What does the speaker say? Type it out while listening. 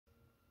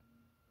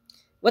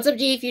What's up,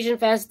 JEFusion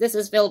fans? This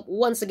is Philip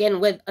once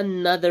again with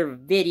another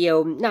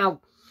video.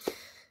 Now,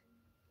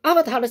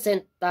 Avatar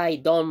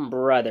Sentai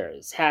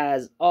Donbrothers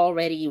has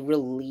already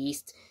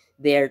released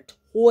their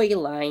toy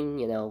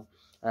line,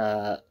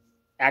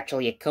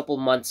 actually a couple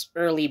months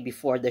early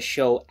before the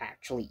show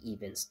actually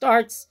even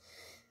starts.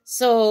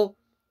 So,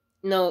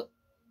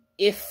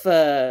 if,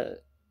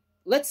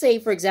 let's say,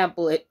 for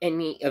example, if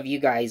any of you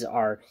guys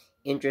are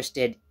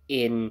interested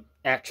in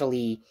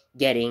actually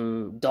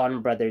getting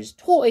Donbrothers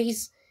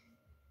toys,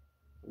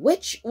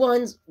 which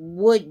ones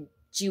would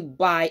you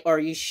buy, or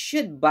you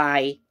should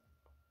buy,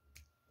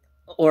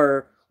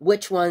 or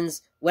which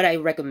ones would I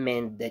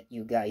recommend that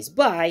you guys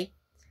buy?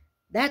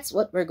 That's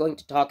what we're going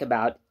to talk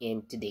about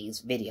in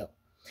today's video.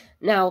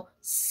 Now,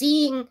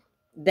 seeing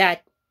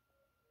that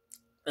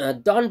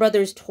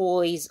Donbrothers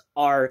toys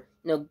are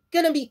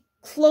gonna be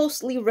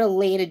closely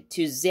related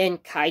to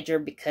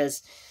Zenkaiger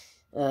because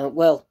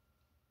Donbrothers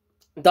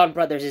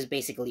is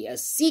basically a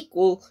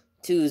sequel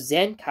to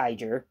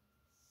Zenkaiger.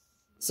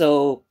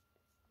 So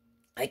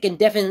I can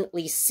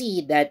definitely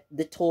see that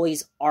the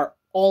toys are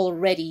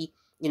already,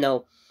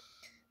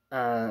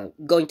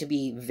 going to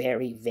be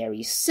very,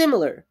 very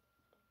similar.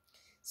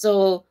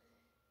 So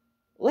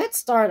let's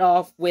start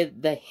off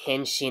with the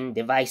Henshin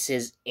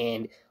devices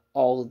and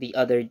all the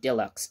other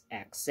deluxe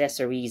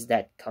accessories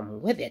that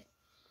come with it.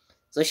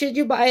 So should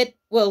you buy it?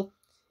 Well,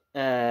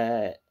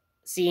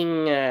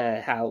 seeing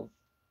how,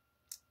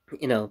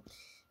 the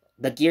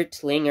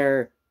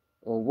Geertlinger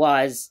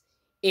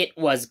it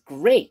was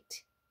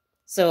great.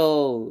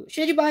 So,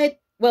 should you buy it?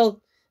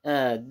 Well,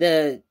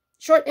 the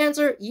short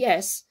answer,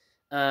 yes.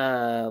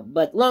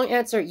 But long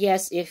answer,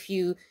 yes, if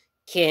you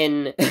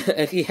can,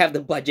 if you have the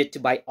budget to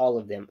buy all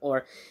of them.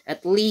 Or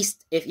at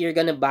least if you're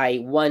gonna buy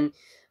one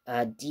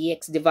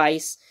DX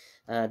device,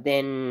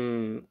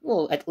 then,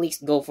 well, at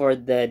least go for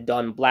the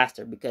Dawn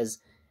Blaster, because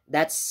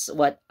that's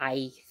what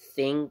I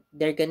think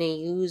they're gonna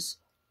use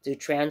to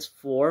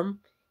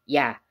transform.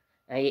 Yeah,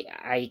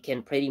 I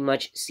can pretty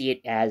much see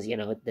it as,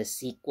 the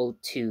sequel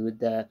to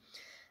the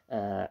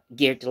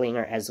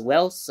Geertlinger as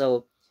well.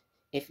 So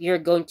if you're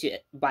going to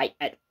buy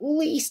at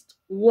least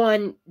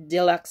one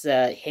deluxe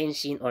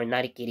Henshin or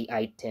Narikiri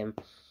item,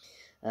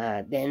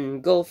 then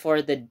go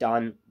for the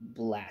Dawn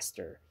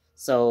Blaster.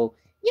 So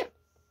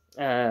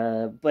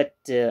yeah, but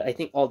I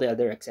think all the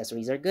other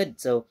accessories are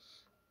good. So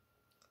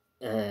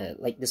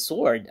like the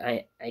sword,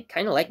 I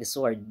kind of like the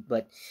sword,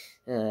 but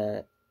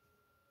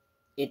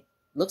it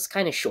looks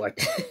kind of short.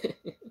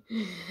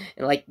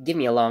 And like, give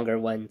me a longer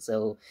one.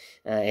 So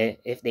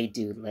if they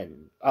do,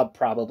 then I'll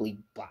probably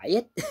buy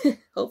it.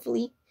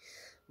 Hopefully.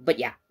 But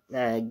yeah,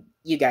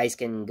 you guys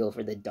can go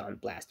for the Dawn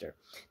Blaster.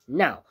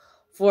 Now,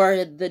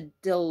 for the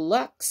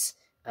deluxe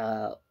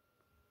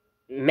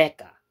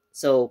mecha,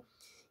 so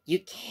you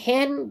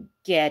can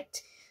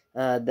get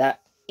the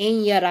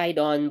Enya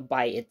Raidon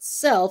by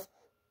itself,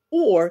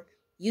 or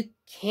you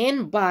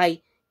can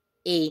buy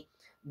a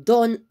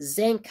Don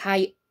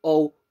Zenkai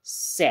O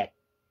set,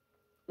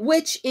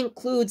 which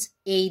includes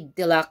a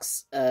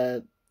deluxe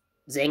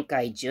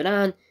Zenkai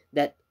Juran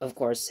that, of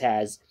course,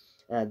 has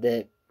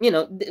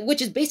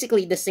which is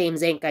basically the same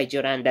Zenkai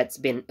Juran that's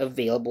been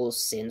available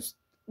since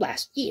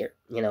last year.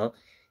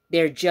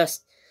 They're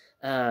just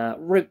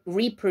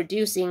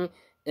reproducing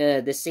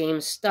the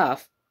same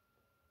stuff,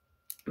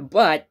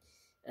 but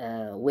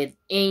with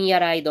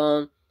Enya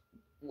Raidon,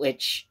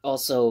 which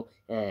also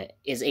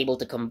is able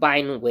to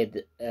combine with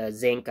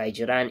Zenkai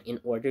Juran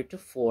in order to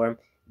form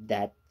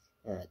that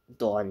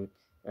Dawn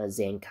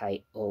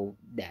Zenkai O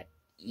that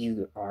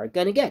you are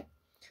gonna get.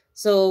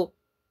 So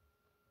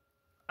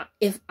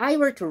if I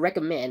were to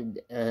recommend,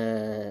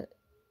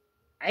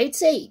 I'd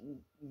say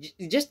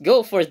just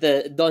go for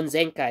the Dawn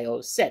Zenkai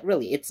O set.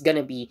 Really, it's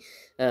gonna be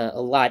a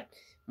lot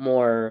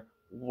more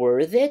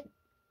worth it.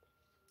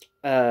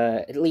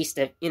 At least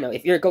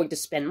if you're going to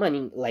spend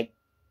money, like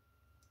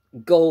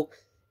go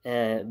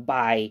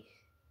buy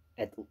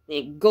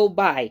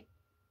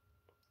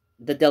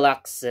the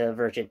deluxe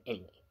version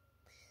anyway.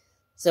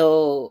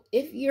 So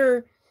if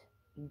you're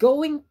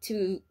going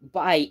to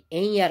buy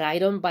Enya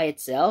Raidon by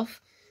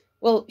itself,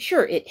 well,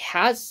 sure, it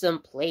has some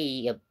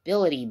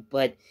playability,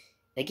 but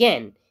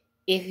again,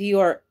 if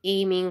you're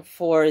aiming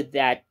for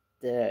that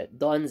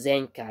Dawn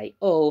Zenkai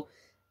O,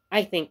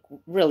 I think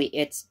really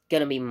it's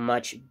gonna be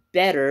much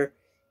better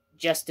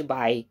just to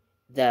buy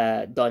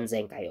the Dawn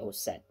Zenkai O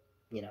set,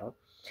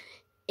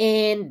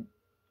 And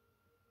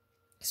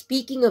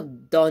speaking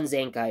of Dawn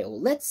Zenkai O,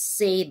 let's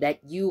say that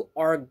you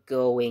are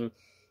going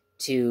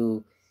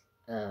to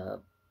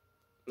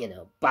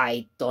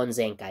buy Dawn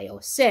Zenkai O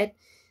set.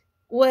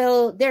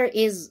 Well, there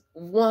is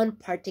one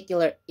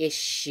particular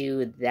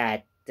issue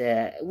that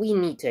we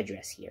need to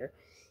address here.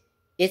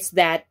 It's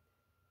that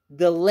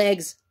the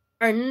legs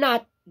are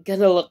not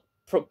gonna look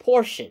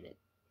proportionate.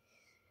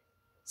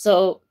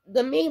 So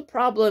the main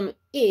problem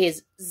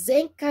is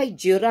Zenkai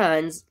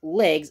Juran's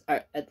legs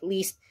are, at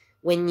least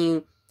when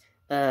you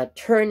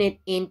turn it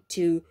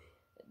into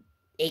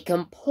a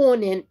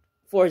component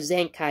for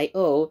Zenkai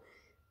O,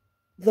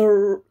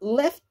 the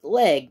left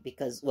leg,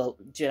 because, well,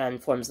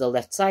 Juran forms the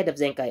left side of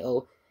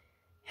Zenkai-O,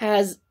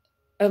 has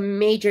a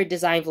major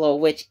design flaw,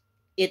 which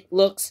it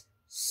looks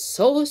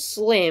so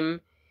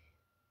slim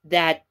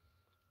that,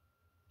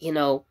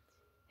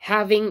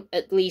 having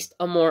at least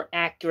a more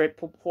accurate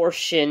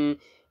proportion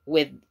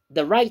with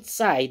the right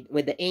side,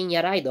 with the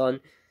Enya Raidon,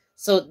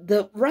 so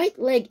the right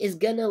leg is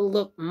gonna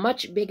look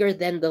much bigger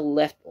than the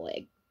left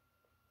leg.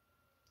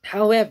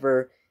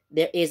 However,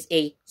 there is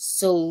a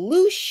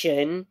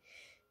solution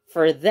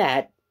for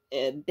that.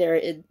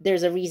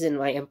 There's a reason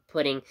why I'm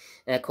putting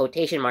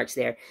quotation marks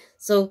there.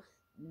 So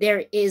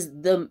there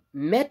is the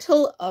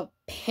metal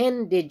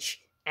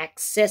appendage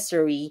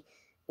accessory.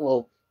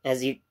 Well,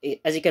 as you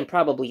can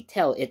probably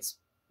tell, it's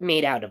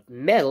made out of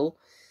metal.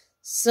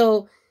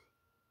 So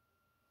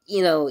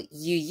you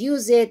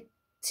use it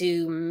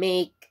to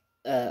make.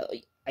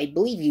 I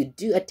believe you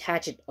do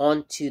attach it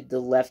onto the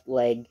left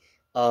leg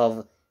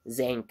of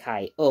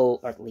Zenkai-O,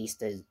 or at least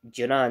the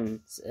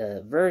Juran's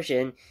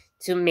version,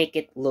 to make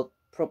it look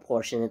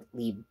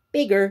proportionately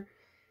bigger.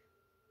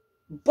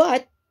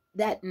 But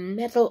that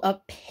metal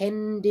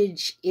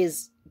appendage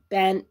is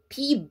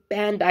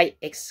Bandai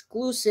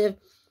exclusive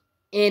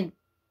and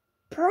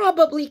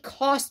probably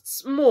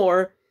costs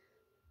more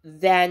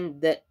than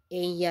the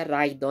Enya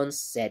Raidon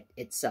set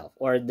itself,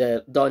 or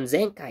the Don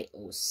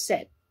Zenkai-O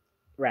set,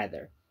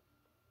 rather.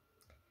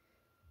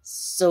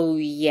 So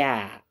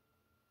yeah,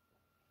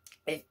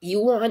 if you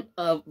want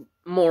a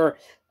more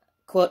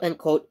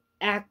quote-unquote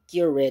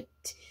accurate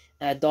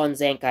Don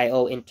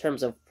Zenkai-O in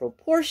terms of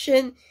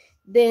proportion,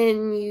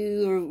 then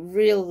you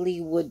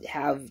really would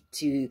have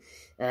to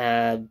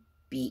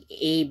be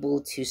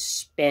able to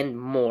spend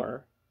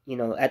more,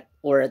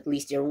 or at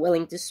least you're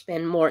willing to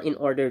spend more in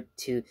order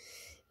to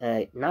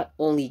not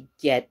only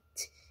get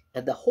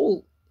the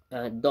whole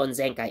Don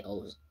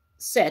Zenkai-O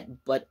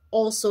set, but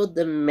also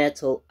the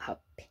metal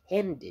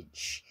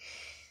appendage.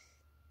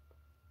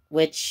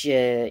 Which,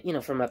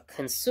 from a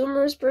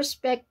consumer's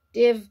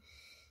perspective,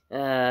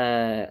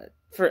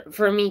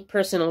 for me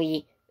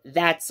personally,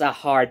 that's a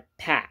hard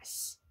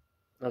pass.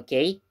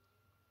 Okay?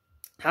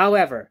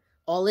 However,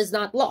 all is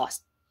not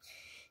lost.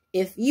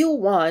 If you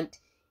want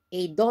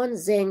a Don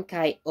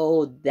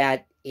Zenkai-O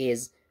that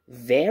is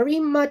very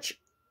much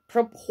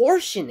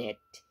proportionate,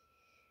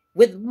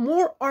 with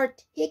more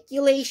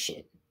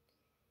articulation,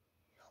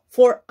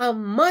 for a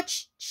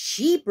much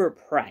cheaper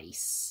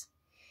price,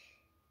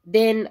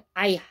 then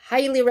I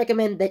highly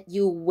recommend that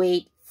you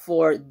wait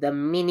for the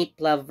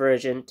Mini-Pla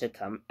version to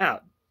come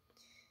out.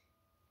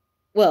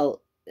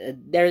 Well,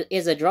 there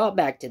is a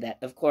drawback to that.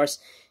 Of course,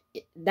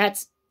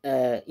 that's,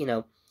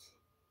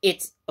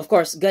 it's, of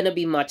course, gonna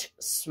be much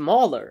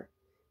smaller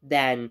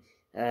than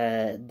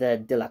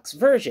the deluxe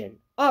version,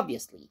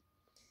 obviously.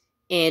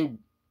 And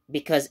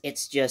because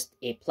it's just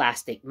a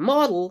plastic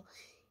model,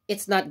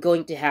 it's not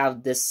going to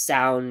have the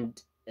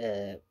sound,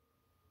 that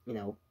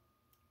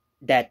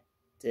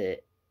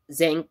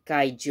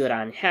Zenkai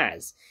Juran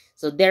has.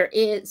 So there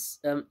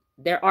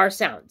are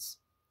sounds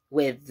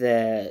with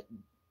the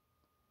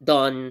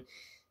Don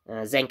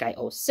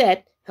Zenkai-O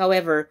set.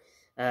 However,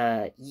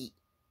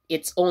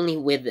 it's only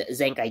with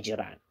Zenkai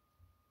Juran.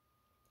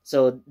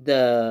 So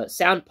the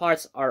sound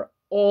parts are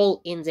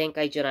all in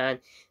Zenkai Juran.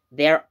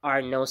 There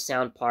are no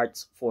sound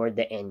parts for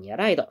the Enya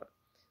Raidon.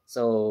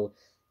 So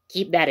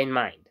keep that in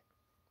mind.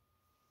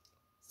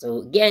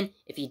 So again,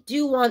 if you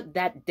do want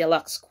that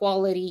deluxe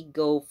quality,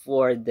 go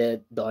for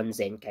the Don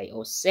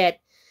Zenkai-O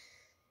set.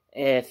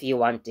 If you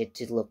want it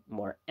to look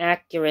more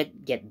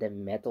accurate, get the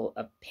metal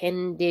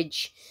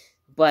appendage.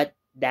 But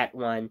that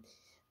one,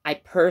 I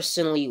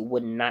personally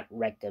would not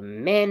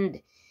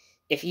recommend.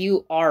 If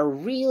you are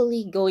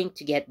really going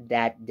to get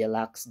that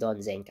deluxe Don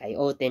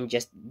Zenkai-O, then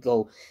just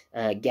go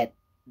get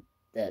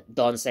the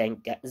Don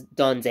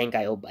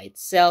Zenkai-O by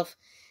itself.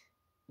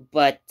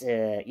 But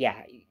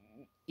yeah,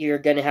 you're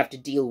gonna have to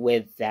deal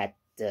with that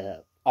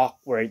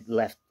awkward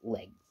left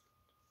leg.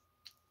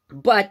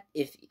 But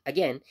if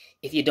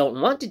you don't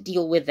want to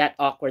deal with that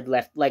awkward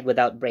left leg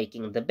without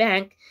breaking the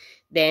bank,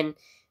 then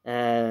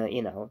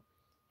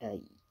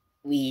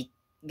we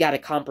gotta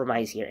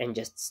compromise here and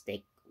just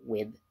stick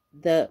with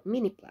the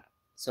Mini-Pla.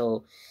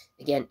 So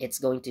again, it's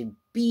going to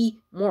be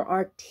more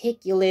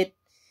articulate.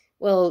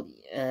 Well,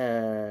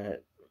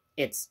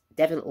 it's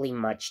definitely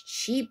much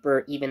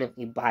cheaper. Even if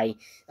you buy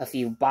a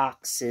few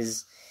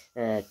boxes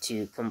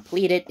to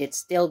complete it, it's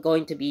still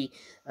going to be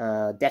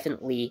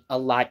definitely a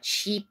lot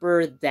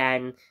cheaper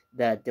than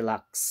the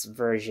deluxe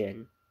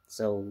version.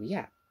 So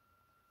yeah,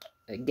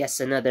 I guess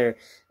another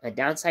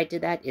downside to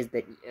that is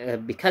that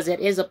because it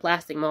is a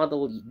plastic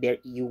model,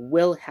 you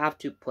will have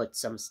to put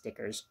some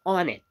stickers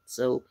on it.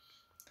 So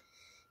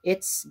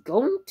it's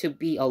going to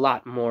be a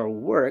lot more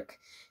work,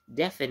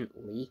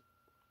 definitely.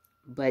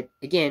 But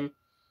again,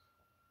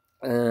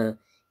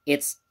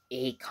 it's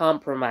a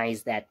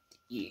compromise that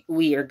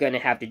we are going to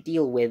have to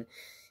deal with,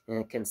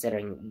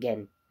 considering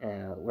again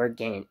we're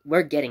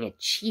getting it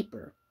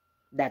cheaper.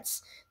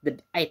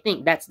 I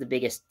think that's the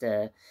biggest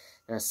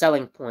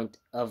selling point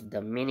of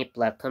the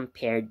Mini-Pla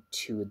compared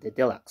to the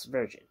deluxe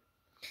version.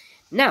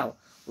 Now,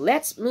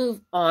 let's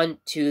move on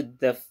to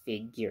the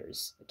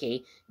figures,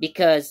 okay?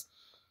 Because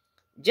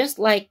just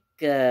like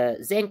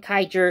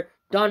Zenkaiger,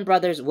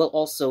 Donbrothers will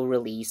also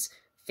release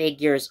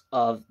figures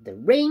of the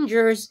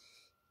Rangers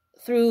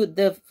through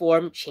the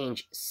Form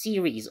Change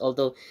series,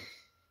 although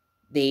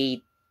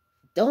they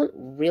don't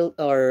real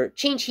or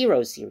Change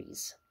Heroes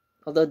series,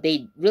 although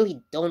they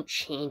really don't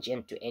change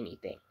into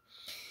anything.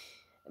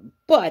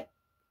 But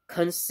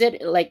consider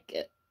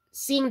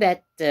seeing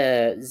that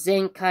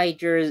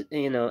Zenkaiger,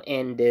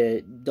 and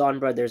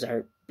Donbrothers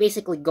are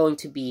basically going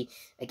to be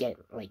again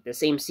like the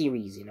same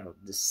series,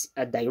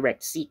 a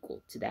direct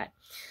sequel to that.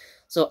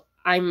 So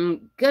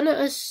I'm gonna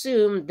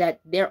assume that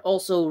they're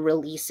also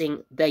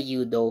releasing the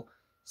Yudo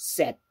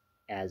set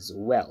as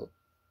well.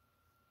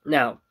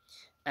 Now,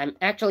 I'm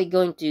actually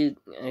going to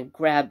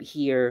grab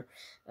here,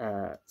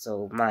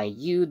 so my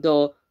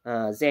Yudo,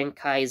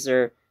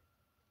 Zenkaiser,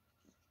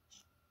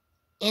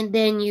 and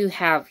then you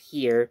have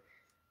here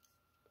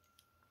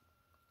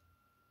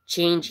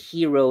Change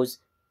Heroes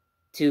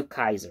to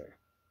Kaiser.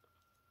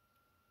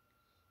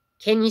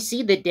 Can you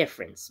see the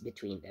difference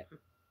between them?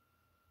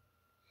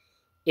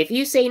 If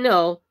you say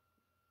no,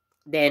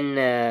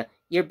 then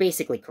you're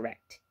basically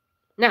correct.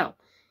 Now,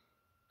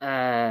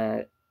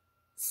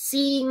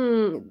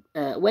 seeing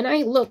when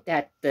I looked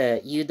at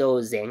the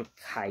Yudo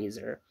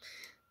Zenkaiser,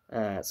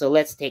 so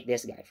let's take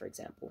this guy for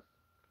example,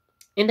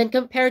 and then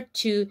compared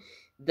to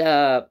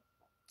the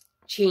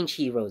Change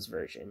Heroes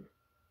version,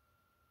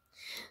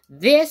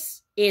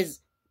 this is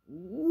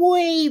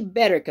way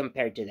better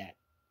compared to that.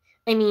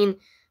 I mean,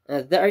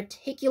 the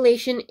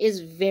articulation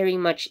is very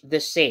much the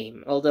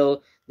same,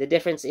 although the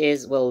difference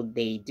is, well,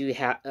 they do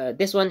have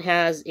this one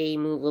has a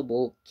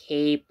movable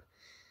cape.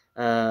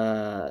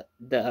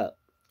 The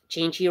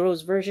Change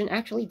Heroes version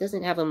actually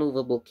doesn't have a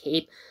movable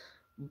cape,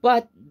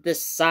 but the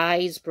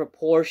size,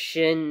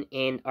 proportion,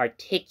 and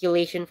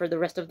articulation for the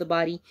rest of the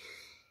body,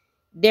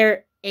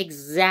 they're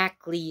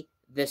exactly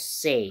the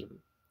same.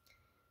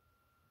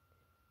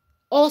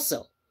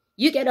 Also,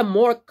 you get a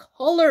more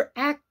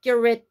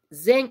color-accurate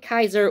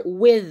Zenkaiser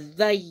with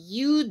the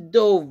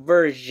Yudo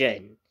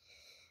version.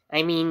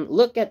 I mean,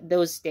 look at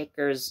those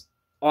stickers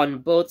on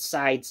both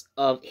sides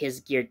of his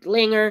gear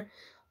clinger.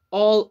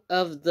 All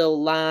of the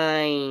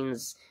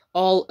lines,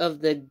 all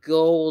of the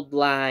gold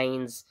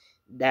lines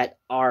that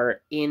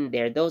are in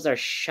there, those are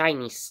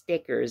shiny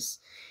stickers.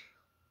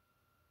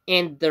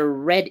 And the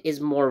red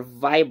is more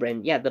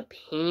vibrant. Yeah, the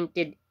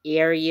painted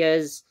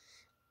areas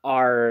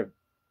are...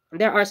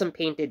 There are some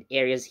painted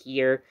areas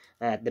here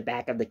at the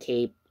back of the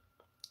cape.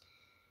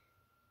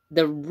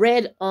 The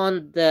red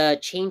on the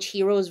Change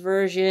Heroes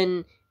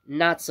version,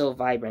 not so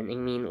vibrant. I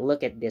mean,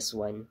 look at this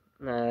one.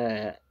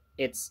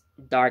 It's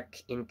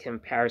dark in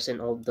comparison,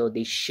 although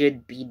they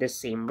should be the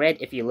same red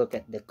if you look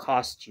at the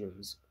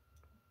costumes.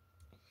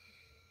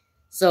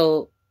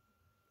 So,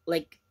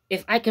 like,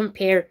 if I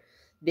compare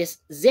this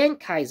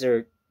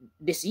Zenkaiser,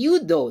 this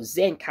Yudo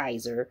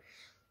Zenkaiser,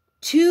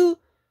 to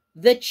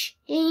the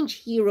Change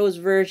Heroes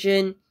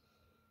version,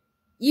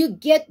 you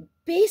get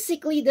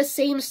basically the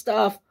same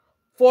stuff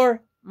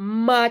for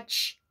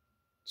much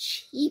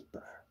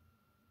cheaper.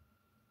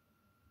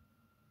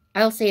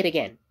 I'll say it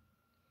again.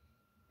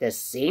 The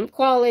same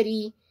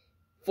quality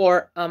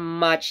for a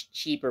much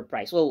cheaper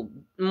price. Well,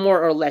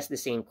 more or less the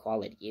same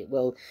quality.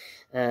 Well,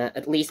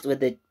 at least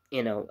with the,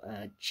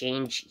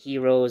 Change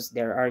Heroes,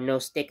 there are no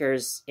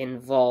stickers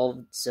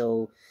involved,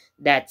 so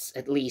that's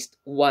at least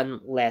one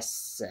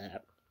less,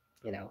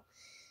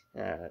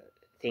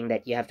 thing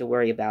that you have to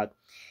worry about.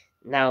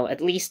 Now,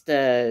 at least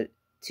to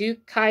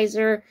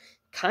Kaiser,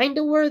 kind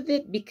of worth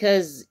it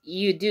because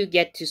you do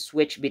get to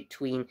switch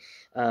between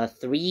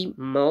 3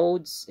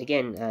 modes.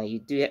 Again, you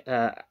do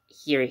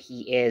here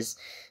he is.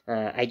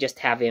 I just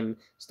have him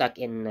stuck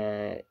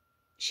in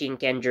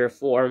Shinkenger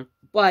form,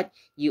 but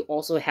you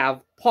also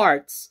have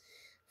parts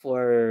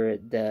for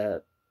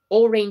the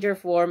O-Ranger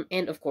form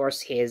and of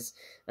course his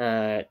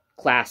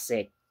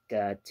classic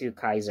 2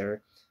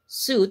 Kaiser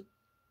suit,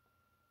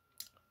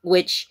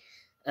 which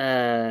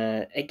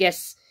I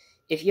guess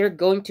if you're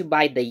going to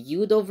buy the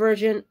Yudo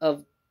version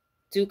of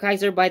 2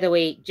 Kaiser, by the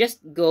way, just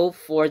go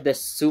for the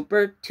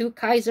Super 2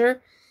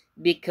 Kaiser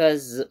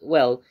because,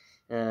 well,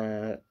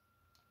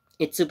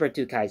 it's Super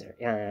 2 Kaiser.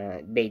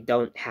 They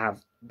don't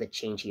have the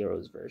Change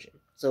Heroes version.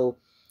 So,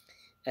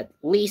 at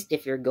least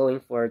if you're going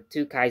for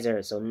 2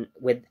 Kaiser, so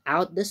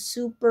without the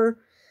Super,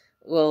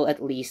 well,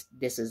 at least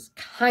this is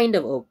kind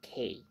of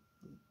okay.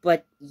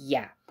 But,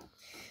 yeah,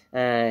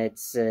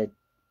 it's,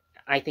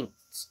 I think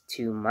it's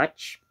too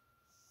much.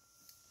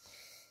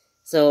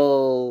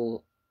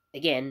 So,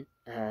 again,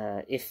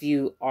 if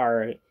you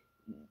are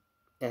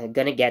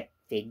gonna get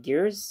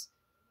figures,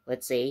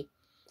 let's say,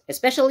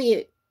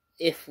 especially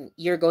if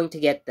you're going to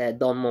get the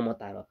Don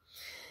Momotaro,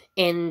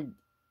 and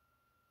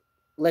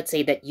let's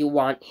say that you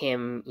want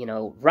him,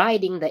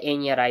 riding the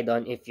Enya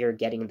Raidon if you're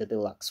getting the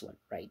deluxe one,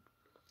 right?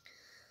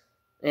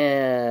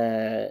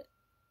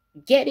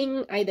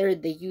 Getting either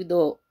the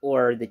Yudo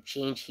or the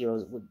Change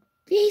Heroes would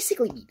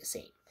basically be the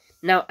same.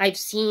 Now, I've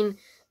seen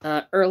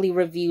early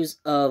reviews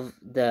of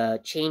the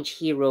Change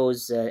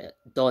Heroes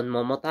Don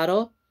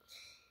Momotaro,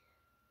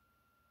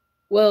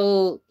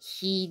 well,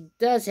 he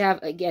does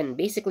have, again,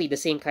 basically the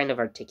same kind of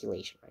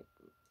articulation, right?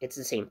 It's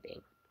the same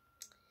thing.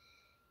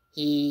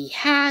 He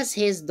has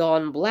his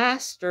Dawn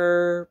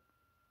Blaster,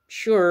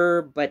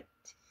 sure, but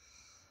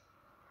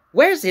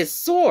where's his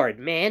sword,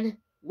 man?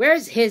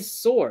 Where's his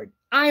sword?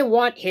 I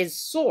want his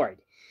sword.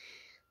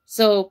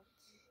 So,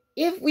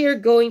 if we're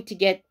going to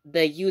get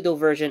the Yudo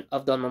version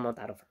of Don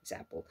Momotaro, for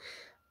example,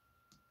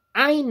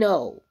 I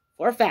know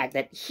for a fact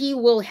that he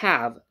will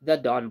have the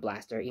Dawn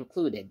Blaster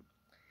included.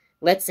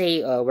 Let's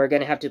say we're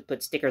going to have to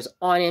put stickers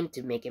on him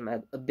to make him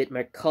a bit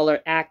more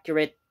color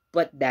accurate,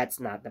 but that's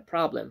not the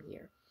problem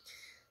here.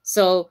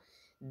 So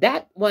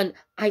that one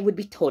I would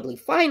be totally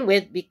fine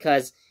with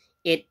because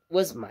it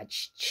was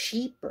much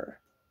cheaper.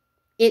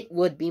 It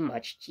would be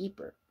much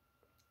cheaper,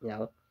 you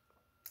know.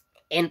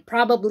 And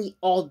probably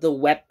all the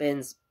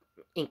weapons,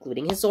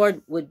 including his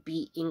sword, would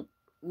be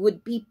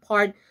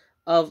part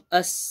of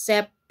a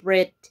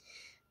separate,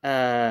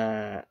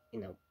 part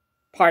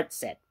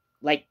set,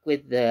 like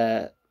with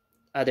the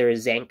other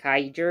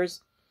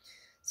Zenkaigers.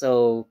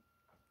 So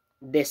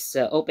this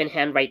open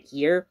hand right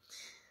here,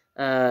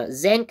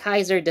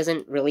 Zenkaiser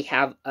doesn't really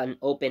have an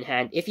open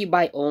hand. If you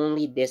buy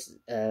only this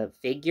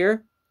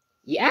figure,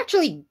 I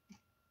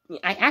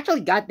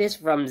actually got this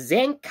from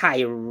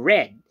Zenkai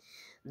Red.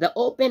 The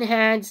open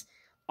hands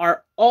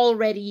are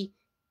already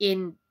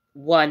in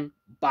one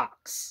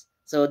box.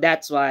 So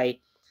that's why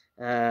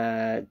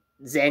Zenkai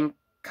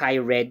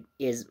Red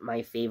is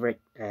my favorite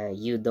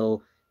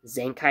Yudo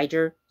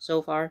Zenkaiger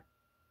so far.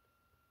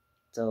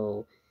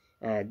 So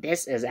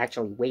this is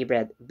actually way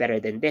better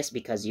than this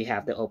because you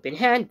have the open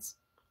hands,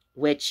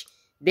 which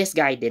this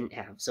guy didn't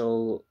have.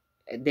 So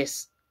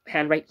this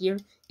hand right here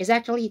is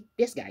actually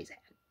this guy's hand.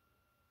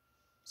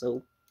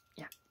 So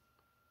yeah.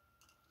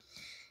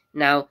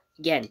 Now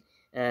again,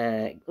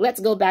 let's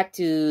go back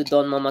to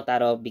Don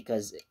Momotaro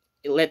because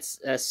let's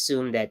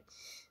assume that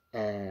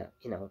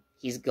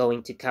he's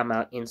going to come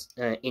out in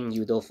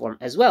Yudo form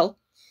as well.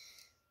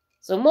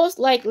 So most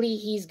likely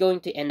he's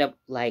going to end up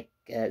like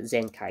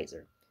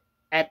Zenkaiser.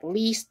 At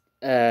least,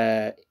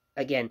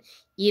 again,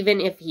 even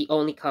if he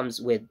only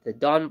comes with the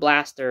Dawn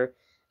Blaster,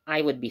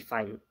 I would be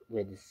fine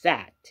with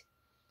that.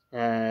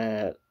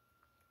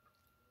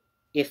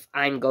 If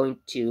I'm going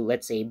to,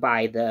 let's say,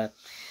 buy the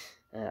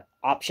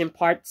option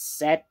parts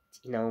set,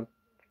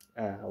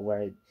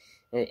 where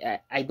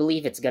I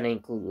believe it's going to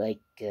include like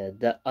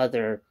the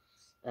other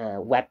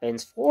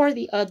weapons for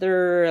the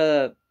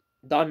other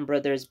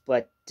Donbrothers,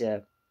 but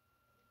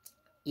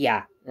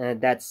yeah,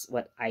 that's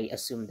what I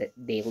assume that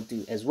they will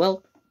do as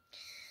well.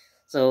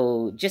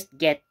 So just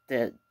get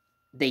the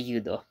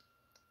Yudo.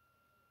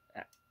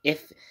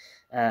 If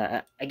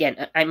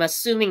again, I'm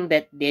assuming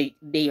that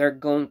they are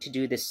going to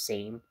do the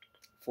same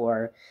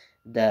for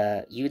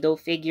the Yudo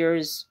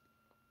figures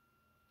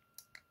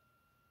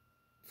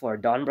for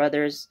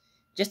Donbrothers.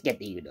 Just get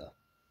the Yudo.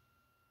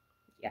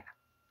 Yeah.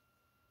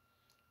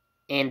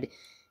 And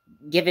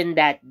given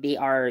that they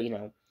are,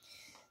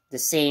 the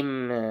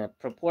same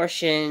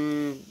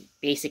proportion,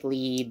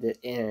 basically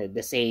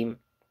the same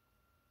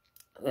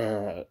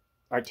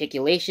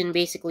articulation,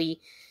 basically.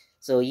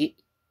 So you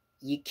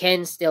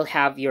can still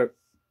have your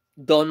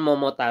Don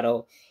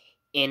Momotaro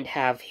and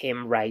have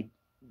him ride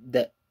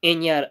the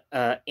Enya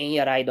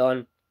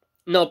Raidon,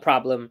 no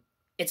problem.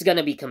 It's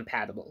gonna be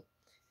compatible.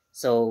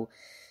 So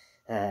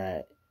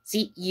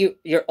see,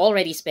 you're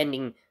already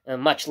spending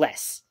much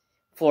less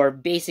for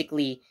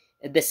basically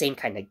the same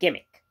kind of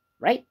gimmick,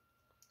 right?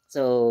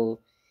 So,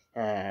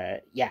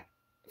 yeah,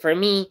 for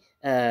me,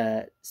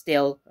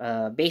 still,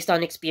 based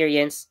on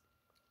experience,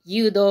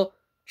 Yudo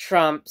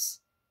trumps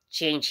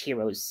Change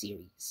Heroes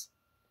series.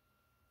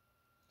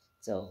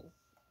 So,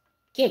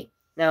 okay,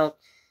 now,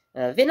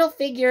 vinyl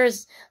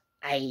figures,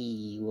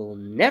 I will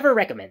never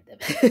recommend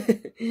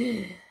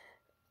them.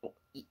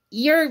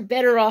 You're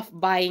better off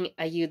buying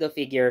a Yudo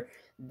figure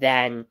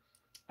than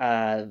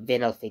a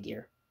vinyl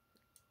figure,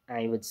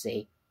 I would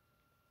say.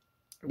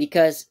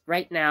 Because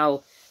right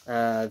now,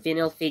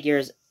 vinyl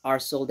figures are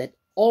sold at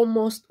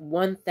almost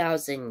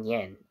 1,000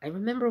 yen. I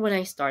remember when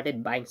I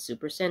started buying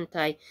Super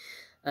Sentai,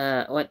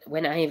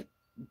 when I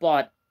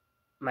bought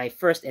my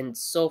first and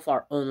so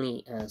far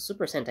only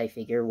Super Sentai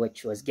figure,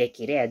 which was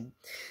Geki Red,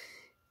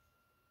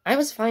 I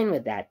was fine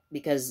with that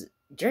because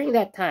during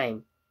that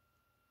time,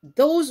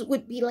 those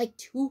would be like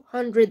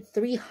 200,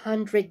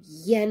 300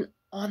 yen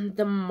on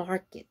the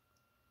market.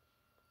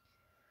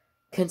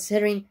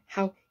 Considering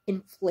how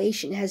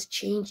inflation has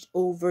changed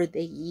over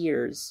the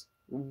years.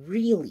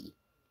 Really.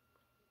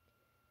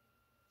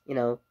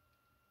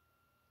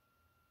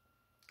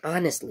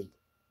 Honestly,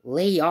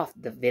 lay off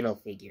the vinyl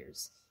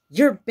figures.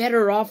 You're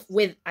better off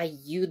with a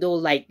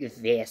Yudo like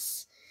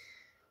this.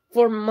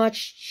 For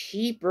much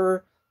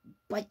cheaper,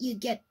 but you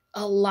get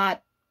a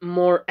lot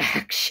more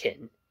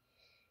action.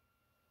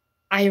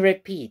 I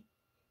repeat,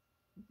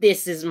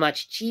 this is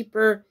much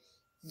cheaper,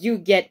 you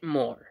get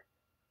more.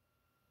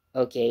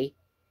 Okay?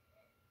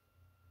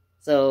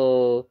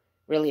 So,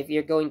 really, if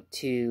you're going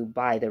to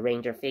buy the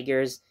Ranger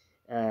figures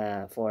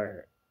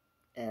for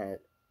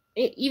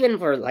even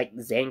for like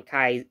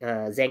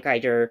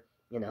Zenkaiger,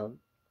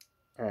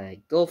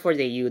 go for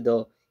the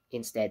Yudo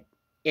instead.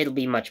 It'll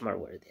be much more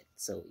worth it.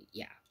 So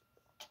yeah.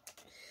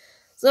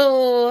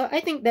 So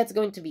I think that's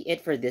going to be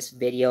it for this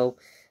video.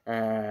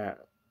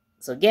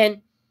 So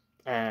again,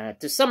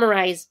 to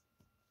summarize,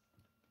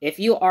 if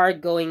you are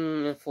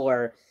going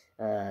for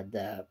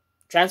the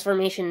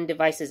transformation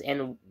devices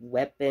and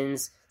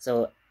weapons,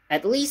 so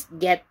at least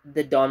get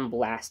the Dawn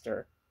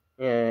Blaster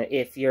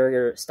if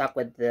you're stuck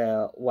with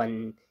the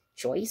one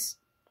choice.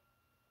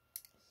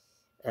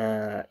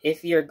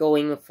 If you're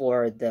going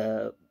for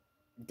the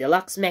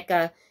deluxe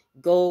mecha,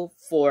 go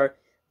for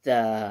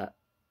the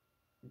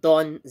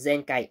Dawn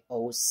Zenkai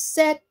O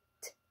set.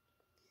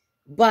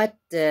 But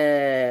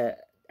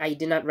I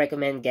do not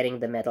recommend getting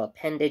the metal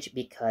appendage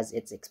because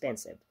it's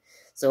expensive.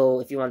 So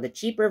if you want the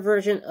cheaper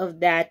version of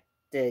that,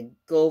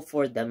 go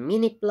for the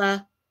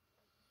Minipla.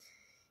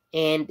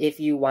 And if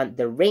you want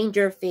the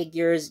Ranger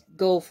figures,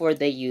 go for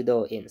the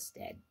Yudo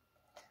instead.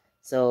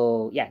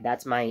 So yeah,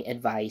 that's my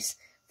advice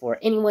for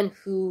anyone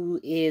who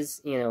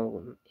is,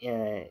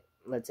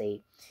 let's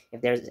say,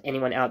 if there's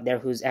anyone out there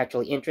who's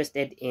actually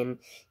interested in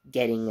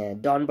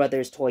getting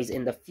Donbrothers toys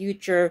in the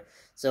future.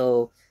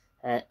 So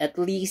at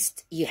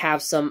least you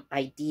have some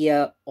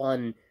idea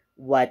on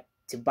what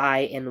to buy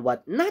and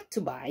what not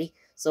to buy,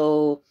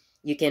 so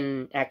you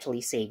can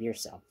actually save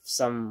yourself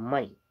some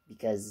money,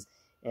 because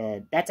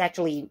that's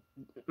actually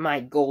my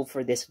goal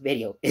for this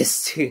video,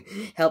 is to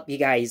help you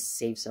guys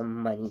save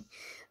some money,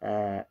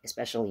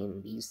 especially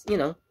in these,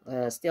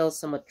 still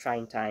somewhat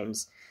trying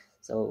times.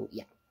 So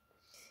yeah.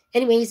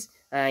 Anyways,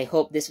 I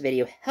hope this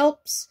video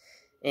helps,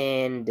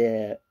 and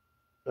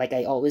like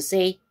I always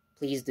say,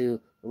 please do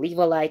leave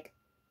a like,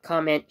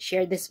 comment,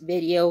 share this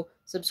video,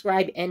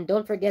 subscribe, and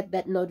don't forget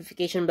that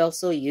notification bell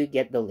so you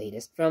get the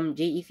latest from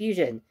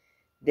JEFusion.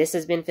 This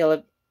has been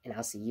Philip, and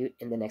I'll see you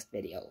in the next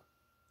video.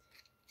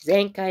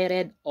 Zenkai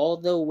Red all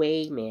the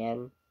way,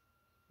 man.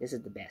 This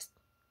is the best.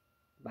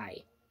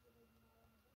 Bye.